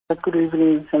Good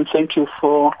evening, and thank you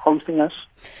for hosting us.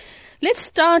 Let's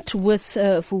start with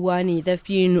Vuwani. There have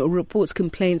been reports,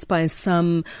 complaints by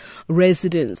some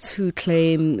residents who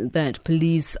claim that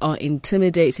police are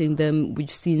intimidating them. We've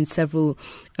seen several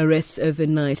arrests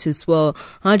overnight as well.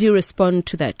 How do you respond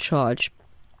to that charge?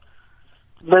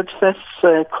 Let's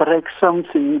correct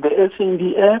something. The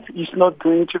SANDF is not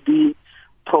going to be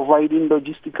providing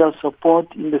logistical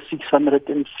support in the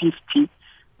 650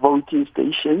 voting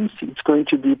stations. It's going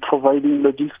to be providing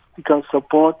logistical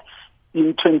support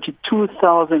in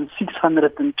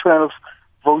 22,612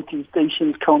 voting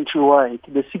stations countrywide.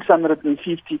 The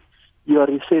 650 you are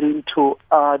referring to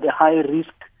are the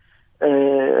high-risk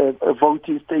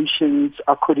voting stations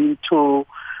according to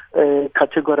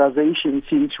categorization,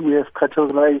 since we have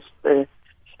categorized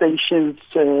stations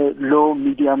low,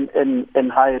 medium,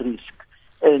 and high risk.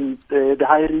 And the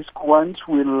high-risk ones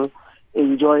will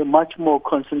enjoy much more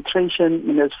concentration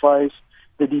in as far as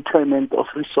the deployment of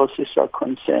resources are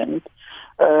concerned.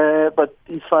 But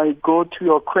if I go to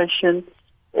your question,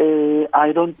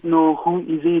 I don't know who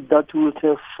is it that would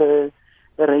have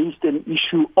raised an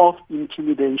issue of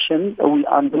intimidation. We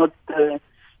are not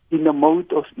in the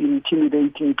mode of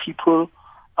intimidating people.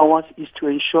 Ours is to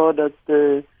ensure that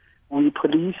we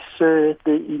police the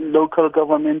local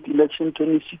government election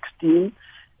 2016.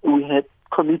 We had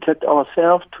committed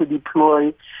ourselves to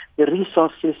deploy the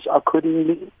resources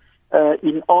accordingly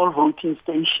in all voting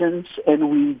stations, and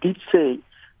we did say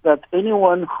that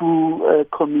anyone who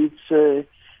commits a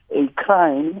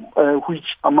crime,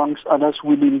 which amongst others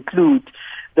will include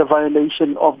the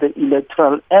violation of the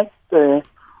Electoral Act,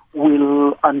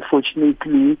 will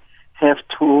unfortunately have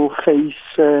to face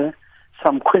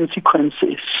some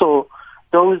consequences. So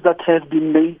those that have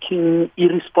been making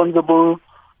irresponsible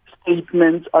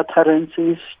statements,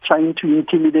 utterances, trying to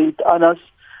intimidate others,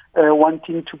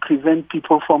 wanting to prevent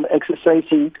people from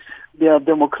exercising their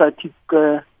democratic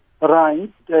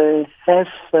right, have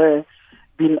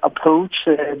been approached.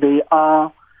 They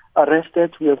are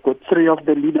arrested. We have got 3 of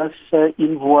the leaders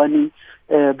in Vuwani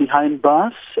behind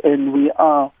bars, and we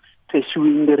are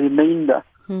pursuing the remainder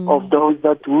of those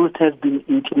that would have been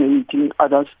intimidating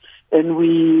others. And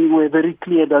we were very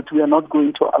clear that we are not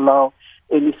going to allow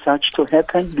any such to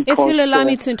happen. If you'll allow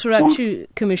me to interrupt you,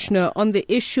 Commissioner, on the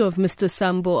issue of Mr.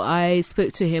 Sambo, I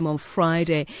spoke to him on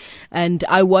Friday, and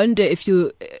I wonder if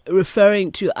you're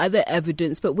referring to other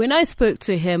evidence, but when I spoke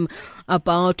to him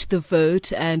about the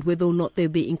vote and whether or not they'll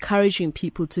be encouraging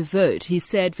people to vote, he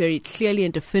said very clearly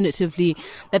and definitively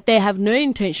that they have no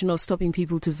intention of stopping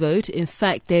people to vote. In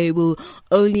fact, they will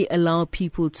only allow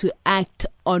people to act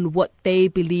on what they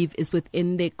believe is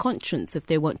within their conscience. If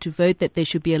they want to vote, that they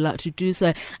should be allowed to do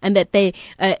so, and that they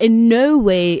in no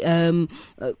way,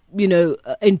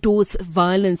 endorse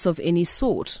violence of any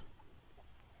sort.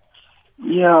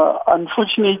 Yeah,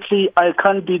 unfortunately, I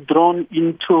can't be drawn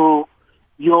into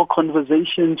your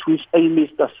conversations with a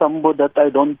Mr. Sambo that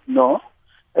I don't know.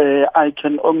 I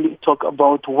can only talk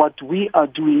about what we are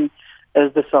doing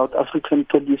as the South African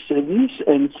Police Service,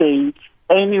 and saying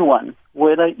anyone,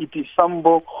 whether it is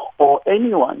Sambo or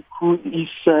anyone who is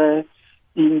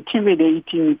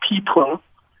intimidating people,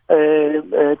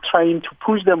 trying to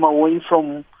push them away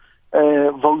from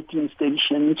voting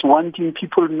stations, wanting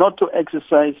people not to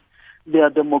exercise their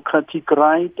democratic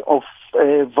right of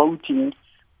voting,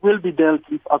 will be dealt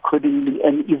with accordingly.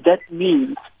 And if that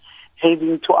means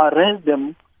having to arrest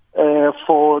them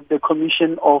for the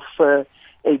commission of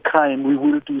a crime, we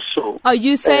will do so. Are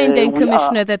you saying then,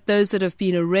 Commissioner, that those that have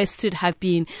been arrested have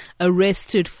been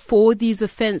arrested for these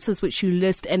offences which you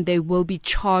list, and they will be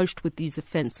charged with these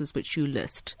offences which you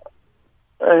list?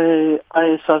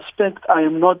 I suspect I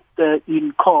am not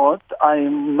in court. I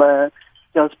am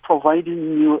just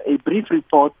providing you a brief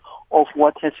report of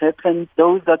what has happened.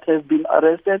 Those that have been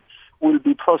arrested will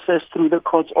be processed through the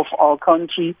courts of our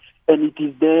country, and it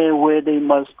is there where they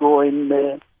must go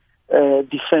and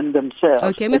defend themselves.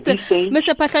 Okay, Mr.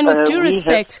 Phahlane,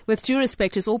 with due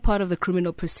respect, it's all part of the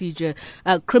criminal procedure,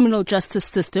 criminal justice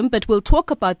system, but we'll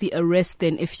talk about the arrest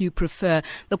then if you prefer.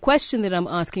 The question that I'm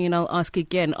asking, and I'll ask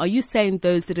again, are you saying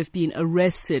those that have been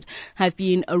arrested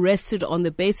on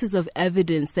the basis of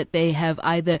evidence that they have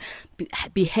either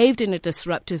behaved in a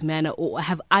disruptive manner or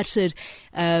have uttered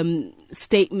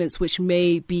statements which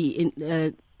may be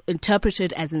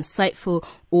interpreted as insightful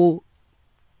or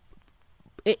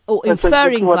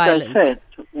inferring violence?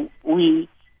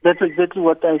 That's exactly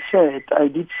what I said. I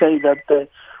did say that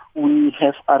we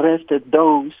have arrested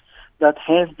those that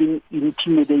have been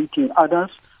intimidating others,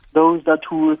 those that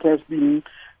would have been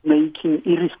making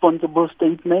irresponsible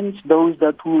statements, those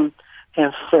that would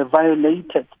have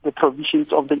violated the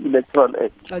provisions of the Electoral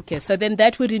Act. Okay, so then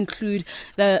that would include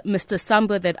the Mr.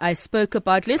 Sambo that I spoke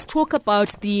about. Let's talk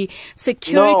about the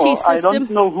security system. I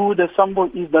don't know who the Sambo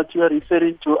is that you are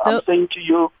referring to. I'm saying to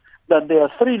you that there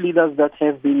are 3 leaders that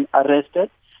have been arrested.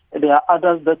 There are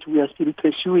others that we are still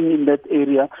pursuing in that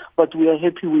area, but we are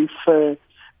happy with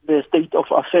the state of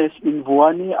affairs in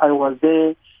Vuwani. I was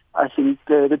there. I think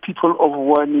the people of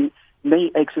Vuwani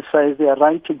may exercise their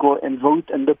right to go and vote,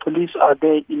 and the police are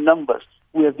there in numbers.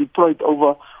 We have deployed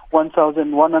over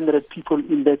 1,100 people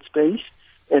in that space,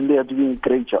 and they are doing a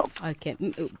great job. Okay.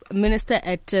 Minister,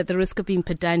 at the risk of being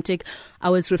pedantic, I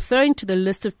was referring to the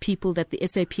list of people that the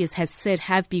SAPS has said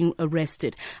have been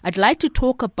arrested. I'd like to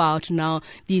talk about now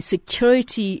the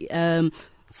security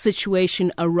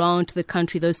situation around the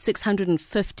country, those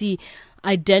 650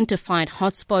 identified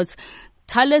hotspots.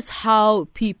 Tell us how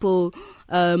people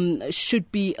should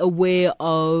be aware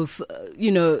of,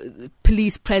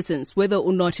 police presence, whether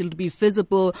or not it'll be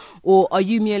visible, or are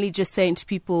you merely just saying to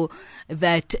people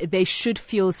that they should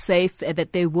feel safe,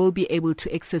 that they will be able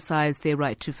to exercise their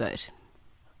right to vote?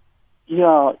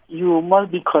 Yeah, you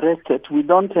must be corrected. We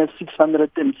don't have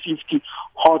 650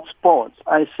 hotspots.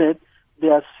 I said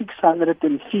there are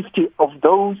 650 of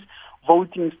those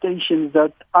voting stations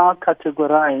that are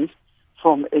categorized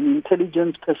from an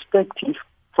intelligence perspective,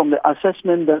 from the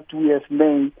assessment that we have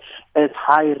made as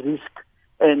high risk.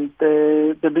 And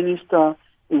the minister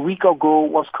a week ago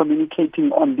was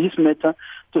communicating on this matter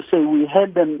to say we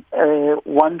had them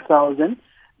 1,000.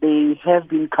 They have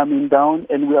been coming down,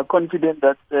 and we are confident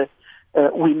that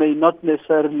we may not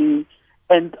necessarily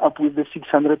end up with the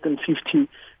 650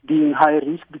 being high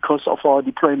risk because of our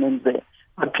deployment there.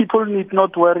 But people need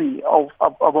not worry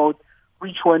about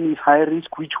which one is high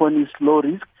risk, which one is low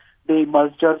risk. They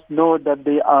must just know that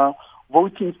there are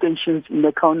voting stations in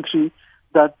the country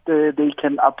that they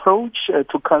can approach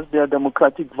to cast their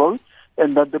democratic vote,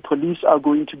 and that the police are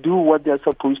going to do what they are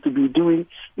supposed to be doing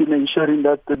in ensuring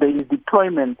that there is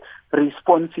deployment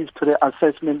responsive to the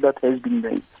assessment that has been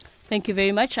made. Thank you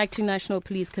very much, Acting National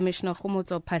Police Commissioner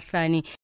Kgomotso Phahlane.